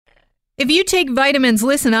If you take vitamins,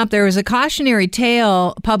 listen up. There was a cautionary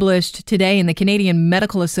tale published today in the Canadian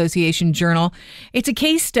Medical Association Journal. It's a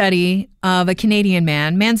case study of a Canadian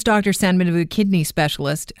man. Man's doctor sent him to a kidney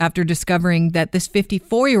specialist after discovering that this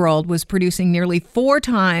 54-year-old was producing nearly 4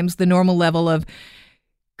 times the normal level of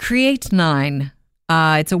creatinine.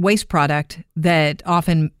 It's a waste product that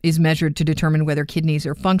often is measured to determine whether kidneys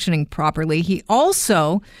are functioning properly. He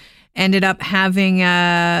also ended up having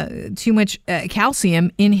too much calcium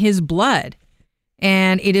in his blood.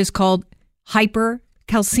 And it is called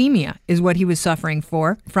hypercalcemia is what he was suffering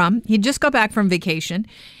from. He just got back from vacation.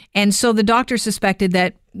 And so the doctor suspected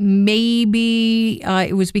that maybe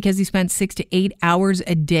it was because he spent 6 to 8 hours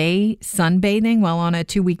a day sunbathing while on a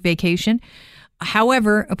 2-week vacation.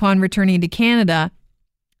 However, upon returning to Canada,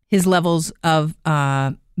 his levels of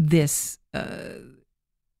this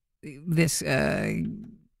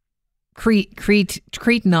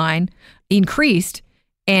creatinine increased,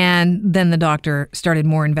 and then the doctor started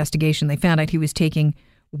more investigation. They found out he was taking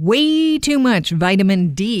way too much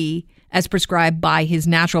vitamin D as prescribed by his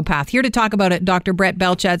naturopath. Here to talk about it, Dr. Brett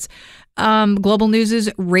Belchetz, Global News'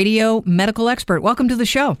 radio medical expert. Welcome to the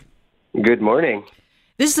show. Good morning.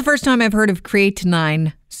 This is the first time I've heard of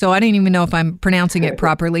creatinine, so I don't even know if I'm pronouncing it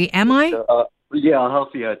properly. Am I? Yeah, I'll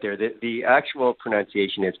help you out there. The actual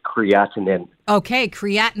pronunciation is creatinine. Okay,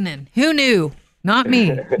 creatinine. Who knew? Not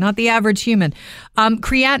me, not the average human.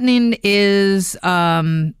 Creatinine is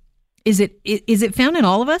it found in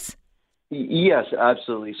all of us? Yes,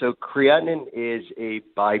 absolutely. So creatinine is a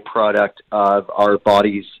byproduct of our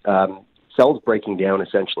body's cells breaking down,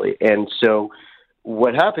 essentially. And so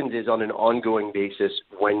what happens is on an ongoing basis,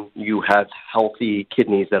 when you have healthy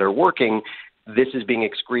kidneys that are working, this is being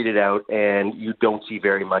excreted out and you don't see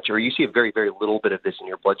very much, or you see a very, very little bit of this in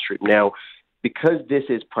your bloodstream. Now, because this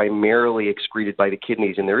is primarily excreted by the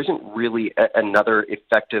kidneys and there isn't really another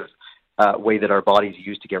effective way that our bodies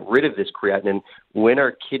use to get rid of this creatinine, when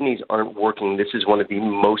our kidneys aren't working, this is one of the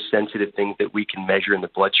most sensitive things that we can measure in the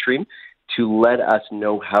bloodstream to let us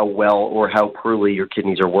know how well or how poorly your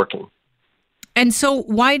kidneys are working. And so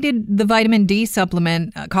why did the vitamin D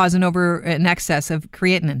supplement cause an excess of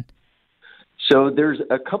creatinine? So there's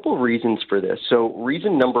a couple of reasons for this. So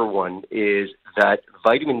reason number one is that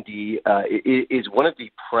vitamin D is one of the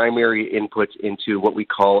primary inputs into what we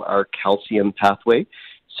call our calcium pathway.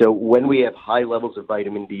 So when we have high levels of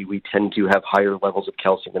vitamin D, we tend to have higher levels of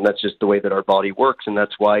calcium, and that's just the way that our body works, and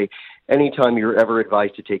that's why anytime you're ever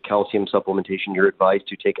advised to take calcium supplementation, you're advised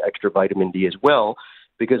to take extra vitamin D as well,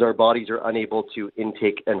 because our bodies are unable to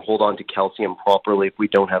intake and hold on to calcium properly if we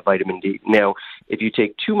don't have vitamin D. Now, if you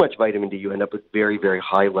take too much vitamin D, you end up with very, very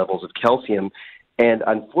high levels of calcium. And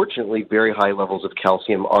unfortunately, very high levels of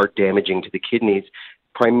calcium are damaging to the kidneys,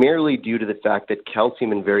 primarily due to the fact that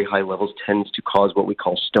calcium in very high levels tends to cause what we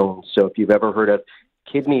call stones. So if you've ever heard of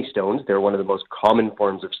kidney stones, they're one of the most common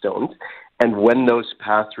forms of stones. And when those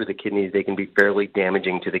pass through the kidneys, they can be fairly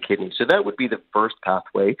damaging to the kidneys. So that would be the first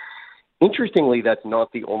pathway. Interestingly, that's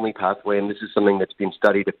not the only pathway, and this is something that's been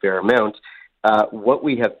studied a fair amount. What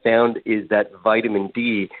we have found is that vitamin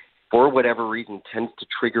D, for whatever reason, tends to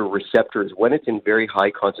trigger receptors. When it's in very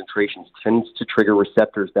high concentrations, tends to trigger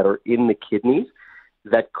receptors that are in the kidneys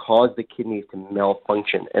that cause the kidneys to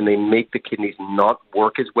malfunction, and they make the kidneys not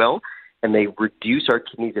work as well, and they reduce our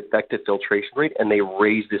kidneys' effective filtration rate, and they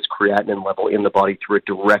raise this creatinine level in the body through a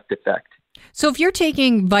direct effect. So if you're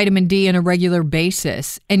taking vitamin D on a regular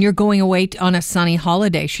basis and you're going away on a sunny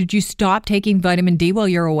holiday, should you stop taking vitamin D while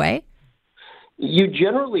you're away? You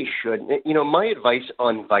generally should. You know, my advice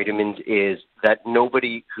on vitamins is that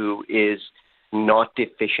nobody who is not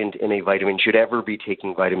deficient in a vitamin should ever be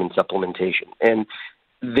taking vitamin supplementation. And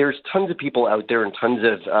there's tons of people out there and tons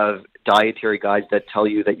of dietary guides that tell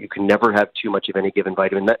you that you can never have too much of any given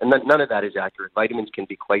vitamin. None of that is accurate. Vitamins can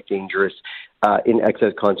be quite dangerous in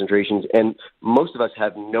excess concentrations, and most of us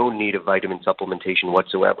have no need of vitamin supplementation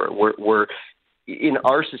whatsoever. We're in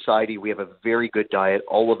our society, we have a very good diet.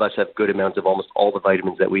 All of us have good amounts of almost all the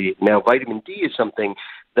vitamins that we eat. Now, vitamin D is something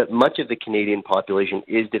that much of the Canadian population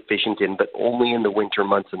is deficient in, but only in the winter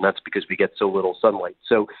months, and that's because we get so little sunlight.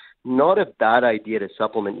 So not a bad idea to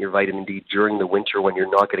supplement your vitamin D during the winter when you're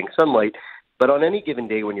not getting sunlight, but on any given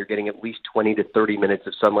day when you're getting at least 20 to 30 minutes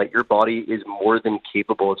of sunlight, your body is more than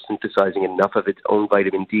capable of synthesizing enough of its own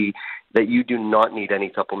vitamin D that you do not need any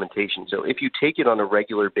supplementation. So if you take it on a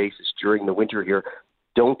regular basis during the winter here,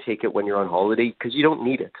 don't take it when you're on holiday because you don't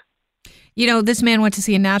need it. You know, this man went to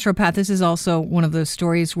see a naturopath. This is also one of those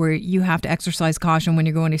stories where you have to exercise caution when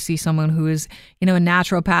you're going to see someone who is, a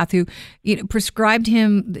naturopath who, prescribed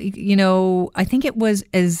him, I think it was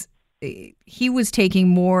as he was taking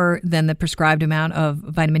more than the prescribed amount of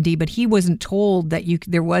vitamin D, but he wasn't told that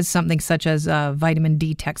there was something such as vitamin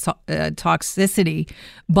D toxicity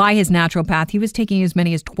by his naturopath. He was taking as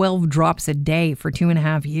many as 12 drops a day for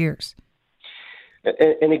 2.5 years.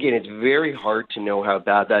 And again, it's very hard to know how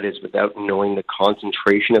bad that is without knowing the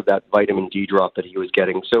concentration of that vitamin D drop that he was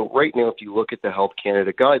getting. So right now, if you look at the Health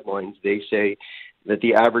Canada guidelines, they say that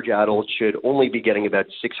the average adult should only be getting about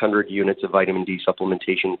 600 units of vitamin D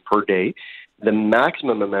supplementation per day. The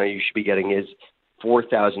maximum amount you should be getting is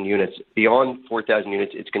 4,000 units. Beyond 4,000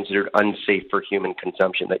 units, it's considered unsafe for human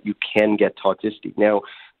consumption, that you can get toxicity. Now,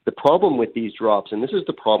 the problem with these drops, and this is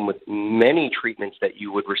the problem with many treatments that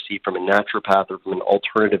you would receive from a naturopath or from an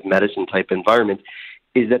alternative medicine type environment,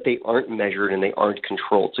 is that they aren't measured and they aren't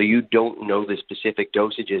controlled. So you don't know the specific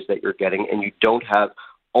dosages that you're getting, and you don't have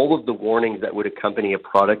all of the warnings that would accompany a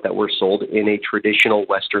product that were sold in a traditional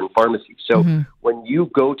Western pharmacy. So when you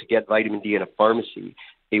go to get vitamin D in a pharmacy,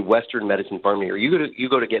 a Western medicine pharmacy, or you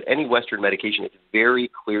go to get any Western medication, it's very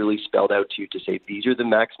clearly spelled out to you to say these are the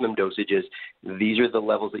maximum dosages, these are the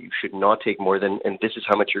levels that you should not take more than, and this is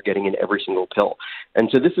how much you're getting in every single pill. And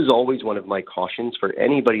so this is always one of my cautions for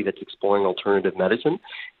anybody that's exploring alternative medicine,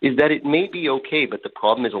 is that it may be okay, but the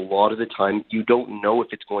problem is a lot of the time you don't know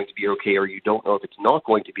if it's going to be okay or you don't know if it's not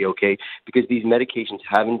going to be okay because these medications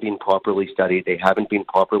haven't been properly studied, they haven't been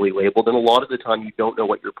properly labeled, and a lot of the time you don't know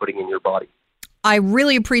what you're putting in your body. I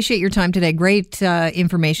really appreciate your time today. Great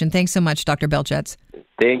information. Thanks so much, Dr. Belchetz.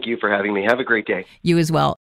 Thank you for having me. Have a great day. You as well.